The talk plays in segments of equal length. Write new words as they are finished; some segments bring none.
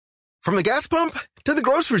From the gas pump to the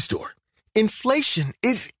grocery store, inflation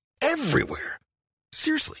is everywhere.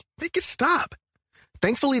 Seriously, make it stop.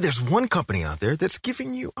 Thankfully, there's one company out there that's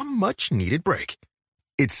giving you a much-needed break.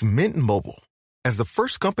 It's Mint Mobile. As the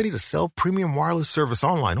first company to sell premium wireless service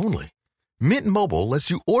online only, Mint Mobile lets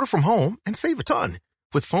you order from home and save a ton,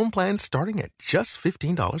 with phone plans starting at just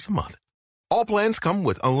 $15 a month. All plans come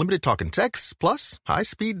with unlimited talk and text, plus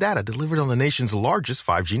high-speed data delivered on the nation's largest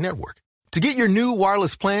 5G network. To get your new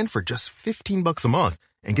wireless plan for just $15 a month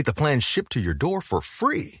and get the plan shipped to your door for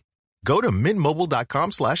free, go to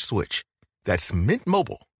mintmobile.com/switch. That's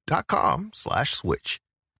mintmobile.com/switch.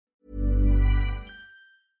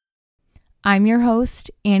 I'm your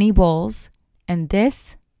host, Annie Bowles, and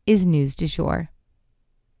this is News du Jour.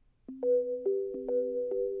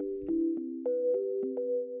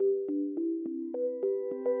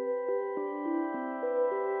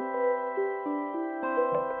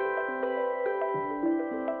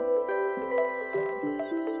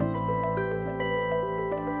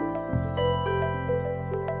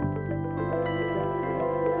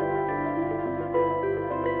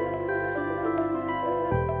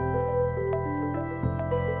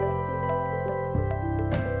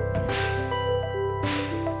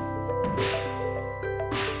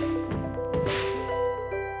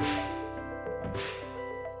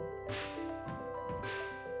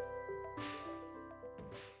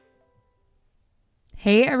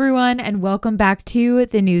 Hey everyone, and welcome back to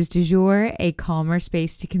the News du Jour, a calmer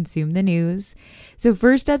space to consume the news. So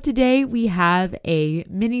first up today, we have a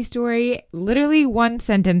mini story, literally one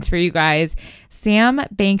sentence for you guys. Sam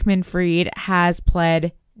Bankman-Fried has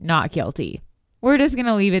pled not guilty. We're just going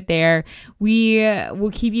to leave it there. We will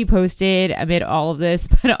keep you posted amid all of this.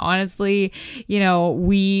 But honestly,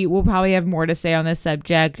 we will probably have more to say on this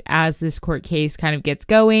subject as this court case kind of gets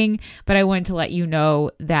going. But I wanted to let you know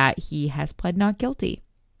that he has pled not guilty.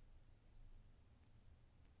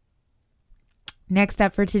 Next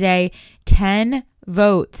up for today, 10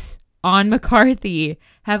 votes on McCarthy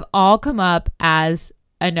have all come up as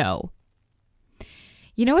a no.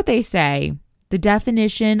 You know what they say? The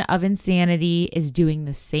definition of insanity is doing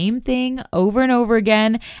the same thing over and over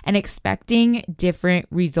again and expecting different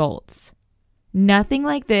results. Nothing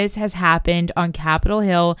like this has happened on Capitol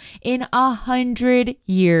Hill in 100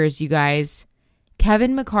 years, you guys.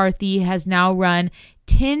 Kevin McCarthy has now run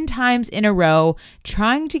 10 times in a row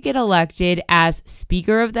trying to get elected as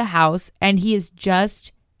Speaker of the House, and he is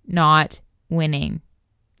just not winning.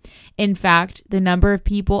 In fact, the number of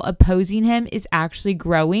people opposing him is actually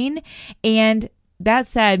growing. And that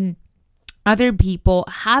said, other people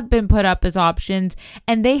have been put up as options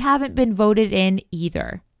and they haven't been voted in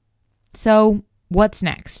either. So what's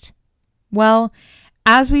next? Well,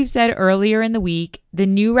 as we've said earlier in the week, the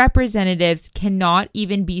new representatives cannot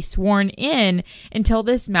even be sworn in until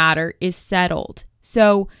this matter is settled.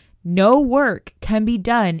 So no work can be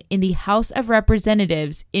done in the House of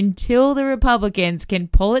Representatives until the Republicans can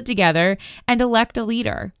pull it together and elect a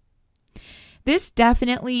leader. This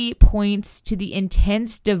definitely points to the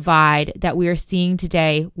intense divide that we are seeing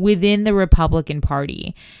today within the Republican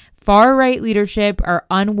Party. Far-right leadership are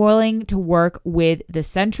unwilling to work with the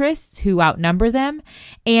centrists who outnumber them,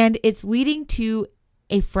 and it's leading to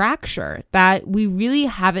a fracture that we really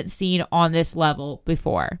haven't seen on this level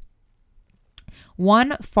before.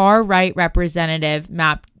 One far-right representative,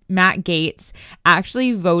 Matt Gaetz,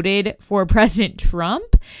 actually voted for President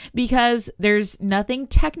Trump because there's nothing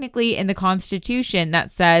technically in the Constitution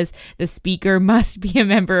that says the Speaker must be a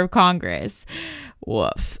member of Congress.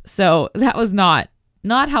 Woof. So that was not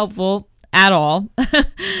helpful at all.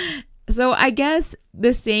 So I guess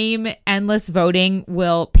the same endless voting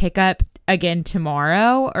will pick up again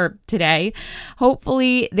tomorrow or today.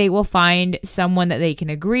 Hopefully they will find someone that they can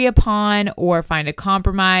agree upon or find a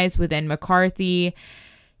compromise within McCarthy.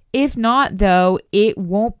 If not, though, it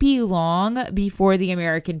won't be long before the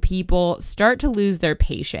American people start to lose their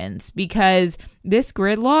patience because this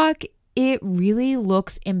gridlock, it really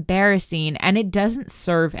looks embarrassing and it doesn't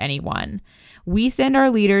serve anyone. We send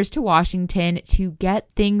our leaders to Washington to get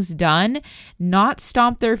things done, not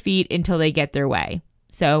stomp their feet until they get their way.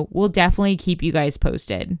 So we'll definitely keep you guys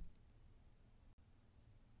posted.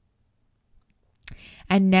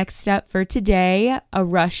 And next up for today, a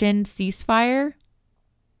Russian ceasefire.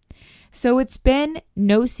 So it's been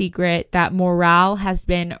no secret that morale has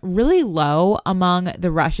been really low among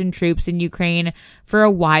the Russian troops in Ukraine for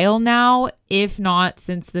a while now, if not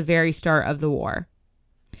since the very start of the war.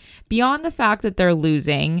 Beyond the fact that they're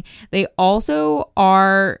losing, they also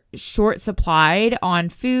are short supplied on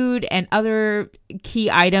food and other key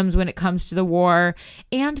items when it comes to the war,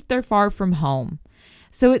 and they're far from home.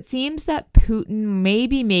 So it seems that Putin may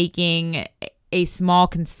be making a small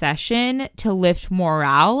concession to lift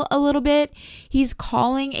morale a little bit. He's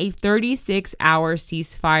calling a 36-hour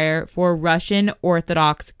ceasefire for Russian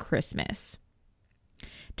Orthodox Christmas.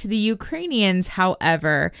 To the Ukrainians,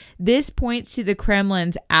 however, this points to the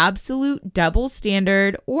Kremlin's absolute double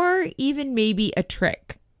standard or even maybe a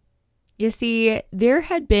trick. You see, there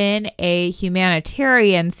had been a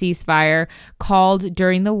humanitarian ceasefire called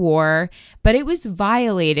during the war, but it was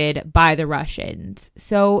violated by the Russians.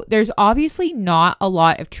 So there's obviously not a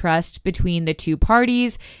lot of trust between the two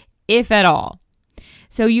parties, if at all.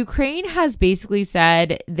 So Ukraine has basically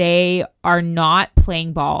said they are not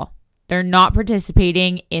playing ball. They're not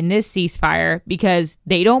participating in this ceasefire because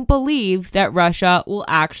they don't believe that Russia will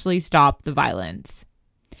actually stop the violence.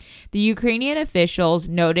 The Ukrainian officials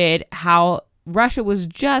noted how Russia was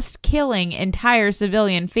just killing entire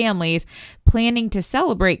civilian families planning to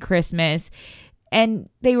celebrate Christmas, and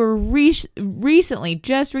they were recently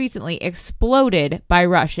exploded by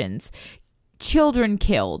Russians, children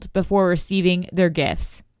killed before receiving their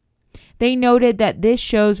gifts. They noted that this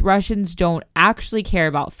shows Russians don't actually care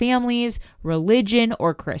about families, religion,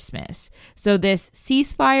 or Christmas. So this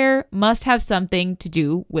ceasefire must have something to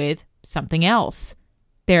do with something else.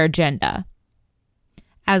 Their agenda.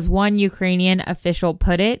 As one Ukrainian official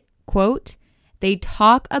put it, quote, "They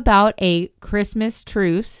talk about a Christmas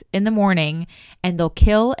truce in the morning and they'll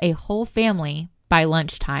kill a whole family by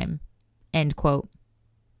lunchtime," end quote.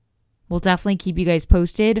 We'll definitely keep you guys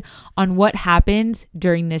posted on what happens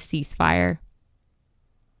during this ceasefire.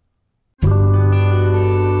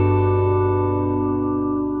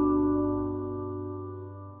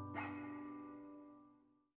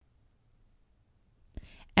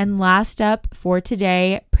 And last up for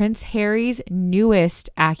today, Prince Harry's newest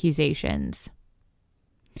accusations.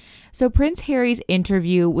 So Prince Harry's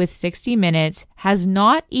interview with 60 Minutes has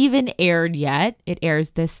not even aired yet. It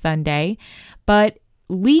airs this Sunday, but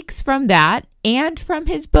leaks from that and from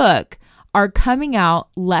his book are coming out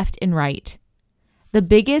left and right. The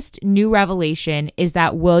biggest new revelation is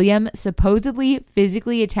that William supposedly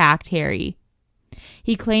physically attacked Harry.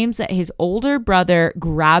 He claims that his older brother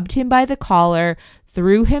grabbed him by the collar,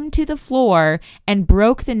 threw him to the floor, and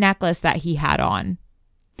broke the necklace that he had on,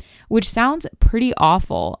 which sounds pretty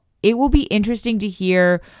awful. It will be interesting to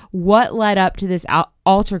hear what led up to this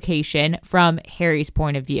altercation from Harry's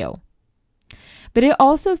point of view. But it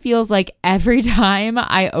also feels like every time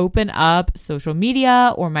I open up social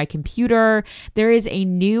media or my computer, there is a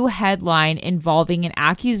new headline involving an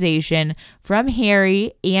accusation from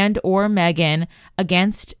Harry and or Meghan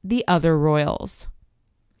against the other royals.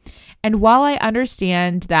 And while I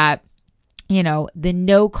understand that, the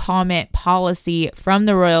no comment policy from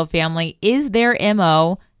the royal family is their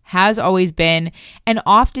MO, has always been, and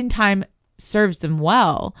oftentimes serves them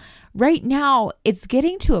well, right now it's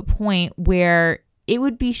getting to a point where it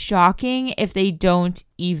would be shocking if they don't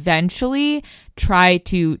eventually try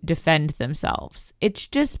to defend themselves. It's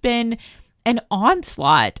just been an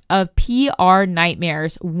onslaught of PR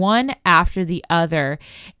nightmares, one after the other,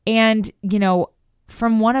 and,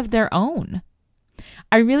 from one of their own.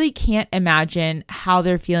 I really can't imagine how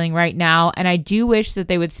they're feeling right now, and I do wish that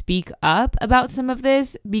they would speak up about some of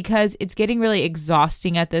this because it's getting really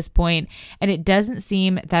exhausting at this point, and it doesn't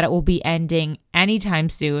seem that it will be ending anytime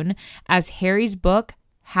soon, as Harry's book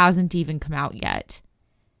hasn't even come out yet.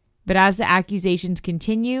 But as the accusations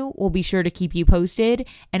continue, we'll be sure to keep you posted,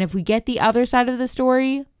 and if we get the other side of the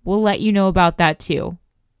story, we'll let you know about that too.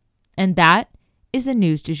 And that is the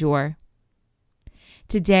news du jour.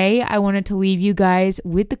 Today, I wanted to leave you guys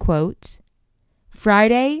with the quote,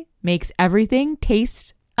 "Friday makes everything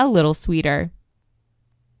taste a little sweeter."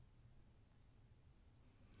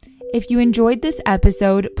 If you enjoyed this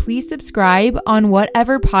episode, please subscribe on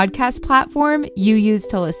whatever podcast platform you use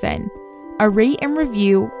to listen. A rate and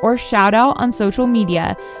review or shout out on social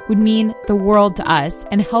media would mean the world to us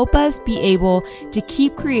and help us be able to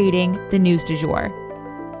keep creating the news du jour.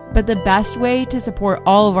 But the best way to support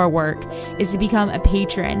all of our work is to become a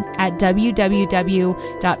patron at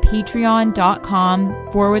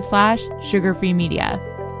www.patreon.com/sugarfreemedia.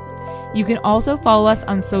 You can also follow us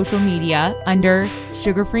on social media under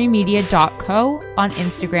sugarfreemedia.co on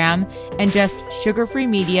Instagram and just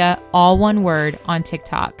sugarfreemedia, all one word, on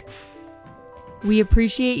TikTok. We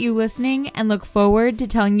appreciate you listening and look forward to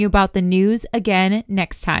telling you about the news again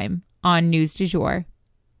next time on News du Jour.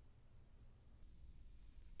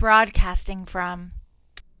 Broadcasting from